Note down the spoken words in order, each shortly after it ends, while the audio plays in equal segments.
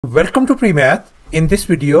Welcome to PreMath. In this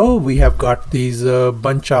video we have got these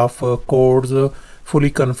bunch of chords fully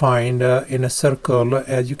confined in a circle,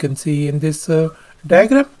 as you can see in this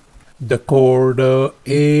diagram. The chord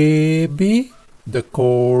AB, the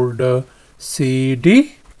chord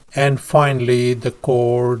CD, and finally the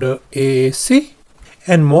chord AC.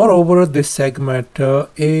 And moreover, this segment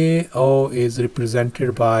AO is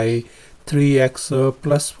represented by 3x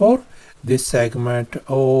plus 4. This segment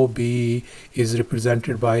OB is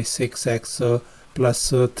represented by 6x plus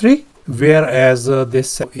 3, whereas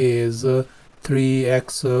this is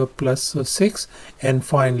 3x plus 6, and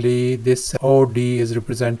finally this OD is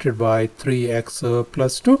represented by 3x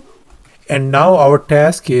plus 2. And now our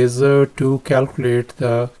task is to calculate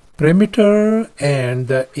the perimeter and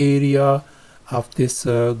the area of this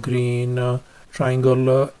green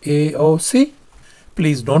triangle AOC.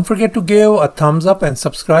 Please don't forget to give a thumbs up and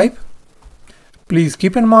subscribe. Please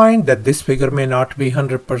keep in mind that this figure may not be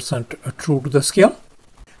 100% true to the scale.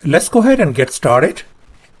 Let's go ahead and get started.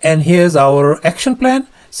 And here's our action plan.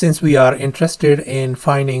 Since we are interested in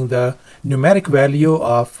finding the numeric value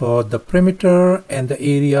of the perimeter and the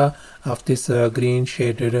area of this green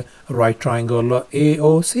shaded right triangle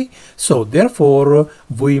AOC, so therefore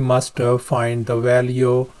we must find the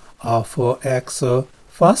value of x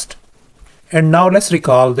first. And now let's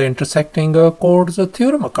recall the intersecting chords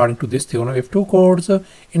theorem. According to this theorem, if two chords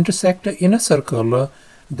intersect in a circle,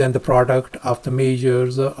 then the product of the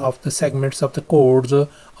measures of the segments of the chords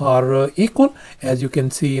are equal, as you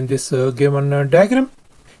can see in this given diagram.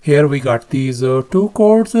 Here we got these two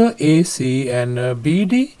chords AC and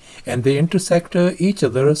BD, and they intersect each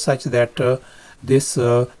other such that this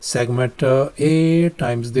segment A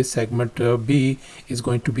times this segment B is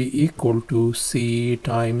going to be equal to C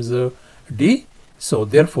times D. So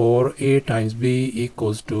therefore A times B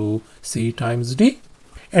equals to C times D.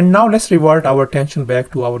 And now let's revert our attention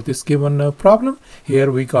back to this given problem. Here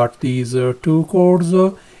we got these two chords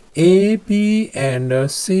A, B and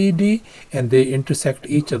CD, and they intersect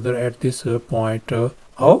each other at this point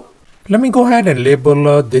O. Let me go ahead and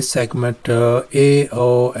label this segment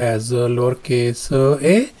AO as lowercase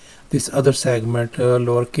a, this other segment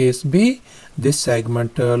lowercase b, this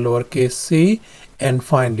segment lowercase c, and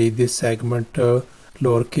finally this segment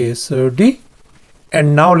lowercase d.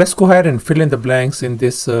 And now let's go ahead and fill in the blanks in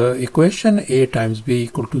this equation. A times b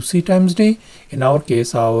equal to c times d. In our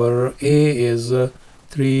case, our a is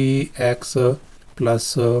 3x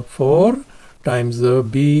plus 4 times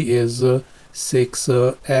b is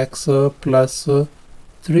 6x plus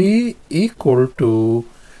 3 equal to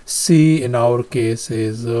c in our case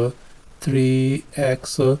is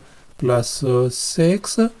 3x plus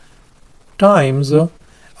 6 times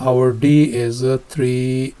our d is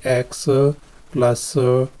 3x plus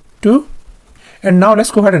 2. And now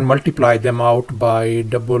let's go ahead and multiply them out by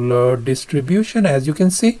double distribution, as you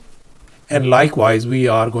can see. And likewise we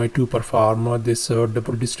are going to perform this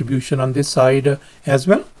double distribution on this side as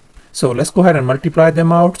well. So let's go ahead and multiply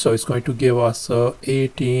them out. So it's going to give us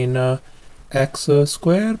 18x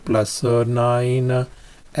square plus 9x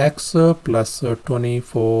plus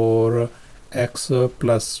 24x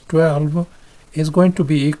plus 12 is going to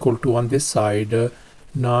be equal to, on this side,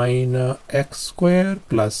 9x square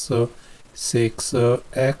plus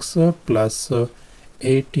 6x plus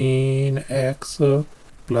 18x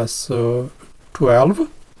plus 12.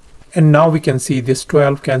 And now we can see this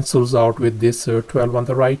 12 cancels out with this 12 on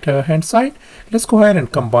the right hand side. Let's go ahead and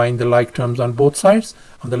combine the like terms on both sides.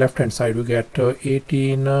 On the left hand side we get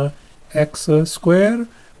 18x square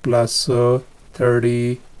plus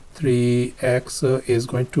 33x is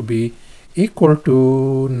going to be equal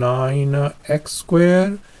to 9x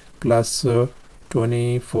square plus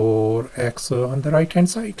 24x on the right hand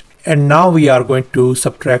side. And now we are going to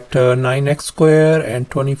subtract 9x square and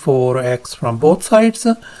 24x from both sides.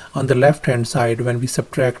 On the left hand side, when we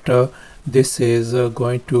subtract, this is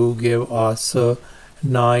going to give us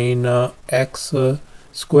 9x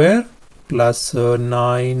square plus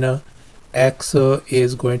 9x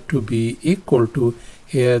is going to be equal to,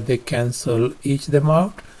 here they cancel each them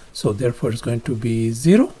out, so therefore it's going to be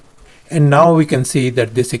 0. And now we can see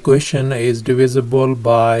that this equation is divisible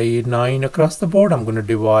by 9 across the board. I'm going to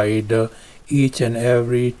divide each and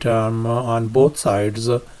every term on both sides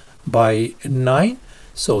by 9.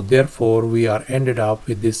 So therefore we are ended up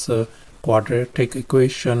with this quadratic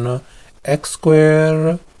equation x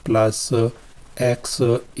square plus x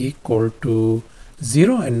equal to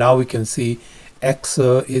 0. And now we can see x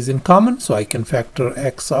is in common, so I can factor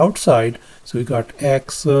x outside. So we got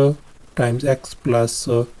x times x plus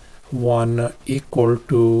 1 equal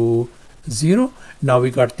to 0. Now we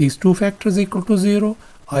got these two factors equal to 0.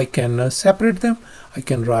 I can separate them. I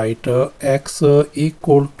can write x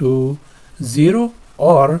equal to 0,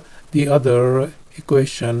 or the other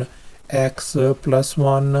equation x plus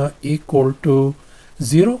 1 equal to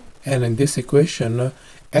 0. And in this equation,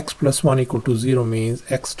 x plus 1 equal to 0 means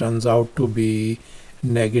x turns out to be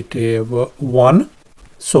 -1.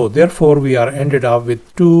 So therefore we are ended up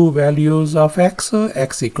with two values of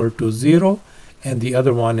x equal to 0, and the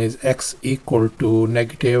other one is x equal to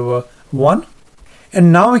 -1.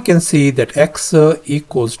 And now we can see that x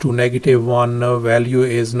equals to -1 value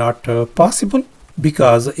is not possible,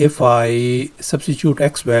 because if I substitute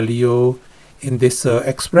x value in this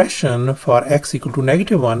expression for x equal to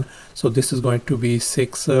 -1, so this is going to be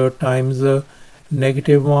 6 times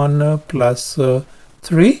 -1 plus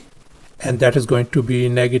 3, and that is going to be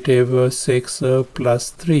 -6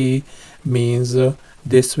 plus 3 means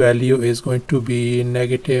this value is going to be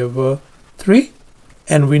 -3,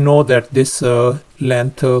 and we know that this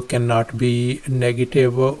length cannot be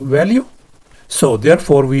negative value. So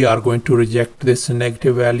therefore we are going to reject this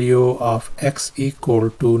negative value of x equal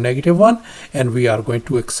to -1, and we are going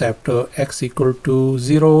to accept x equal to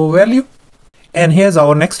 0 value. And here's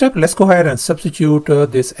our next step. Let's go ahead and substitute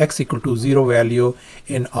this x equal to 0 value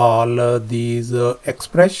in all these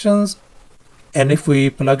expressions. And if we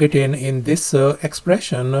plug it in this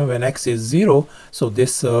expression when x is 0, so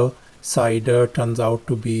this side turns out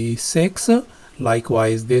to be 6.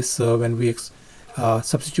 Likewise, this when we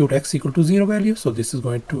substitute x equal to 0 value, so this is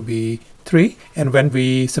going to be 3. And when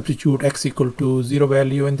we substitute x equal to 0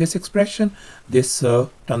 value in this expression, this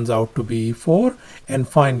turns out to be 4. And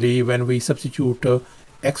finally, when we substitute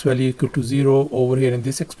x value equal to 0 over here in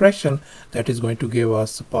this expression, that is going to give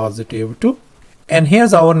us +2. And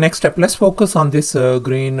here's our next step. Let's focus on this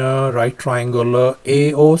green right triangle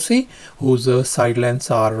AOC, whose side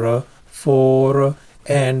lengths are 4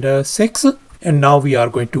 and 6. And now we are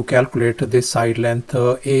going to calculate this side length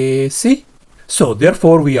AC. So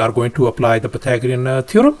therefore we are going to apply the Pythagorean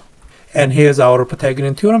theorem. And here's our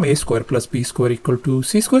Pythagorean theorem: a square plus b square equal to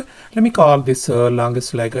c square. Let me call this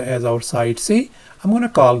longest leg as our side C. I'm going to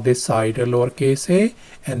call this side lowercase a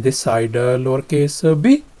and this side lowercase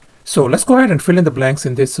b. So let's go ahead and fill in the blanks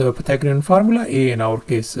in this Pythagorean formula. A in our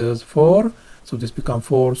case is 4. So this becomes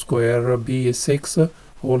 4 square, b is 6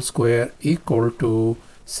 whole square equal to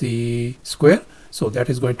c square. So that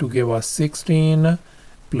is going to give us 16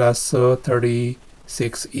 plus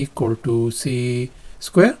 36 equal to c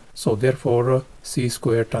square. So therefore c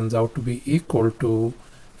square turns out to be equal to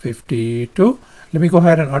 52. Let me go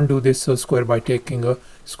ahead and undo this square by taking a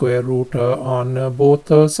square root on both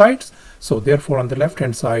sides. So therefore on the left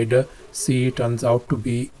hand side c turns out to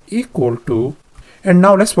be equal to, and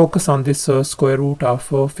now let's focus on this square root of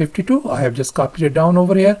 52. I have just copied it down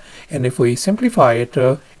over here, and if we simplify it,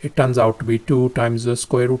 it turns out to be 2 times the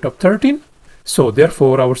square root of 13. So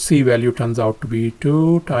therefore our c value turns out to be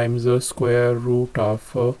 2 times the square root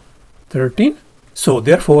of 13. So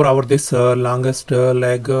therefore our this longest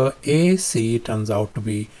leg AC turns out to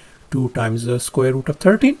be 2 times the square root of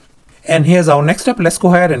 13. And here's our next step. Let's go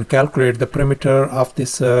ahead and calculate the perimeter of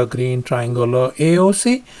this green triangle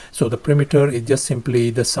AOC. So the perimeter is just simply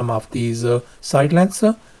the sum of these side lengths,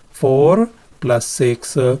 4 plus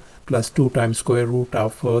 6 plus 2 times square root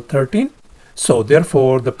of 13. So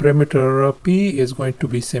therefore the perimeter P is going to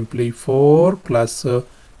be simply 4 plus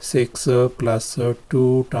 6 plus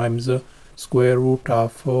 2 times square root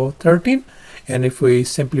of 13. And if we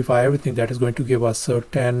simplify everything, that is going to give us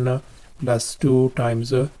 10 plus 2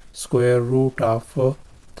 times square root of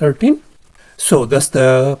 13. So thus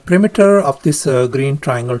the perimeter of this green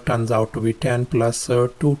triangle turns out to be 10 plus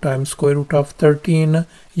 2 times square root of 13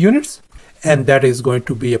 units, and that is going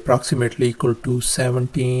to be approximately equal to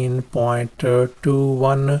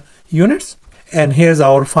 17.21 units. And here's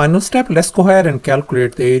our final step. Let's go ahead and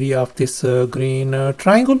calculate the area of this green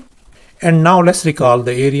triangle. And now let's recall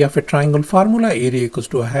the area of a triangle formula. Area equals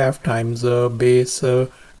to a half times base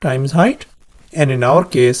times height. And in our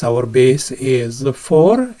case, our base is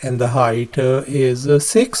 4 and the height is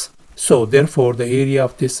 6. So therefore the area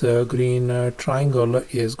of this green triangle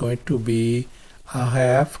is going to be a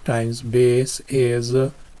half times base is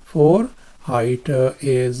 4, height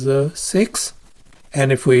is 6.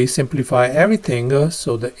 And if we simplify everything,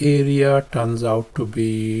 so the area turns out to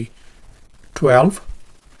be 12.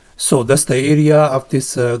 So thus the area of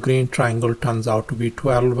this green triangle turns out to be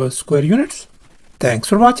 12 square units. Thanks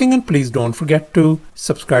for watching, and please don't forget to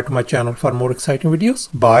subscribe to my channel for more exciting videos.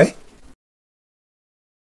 Bye.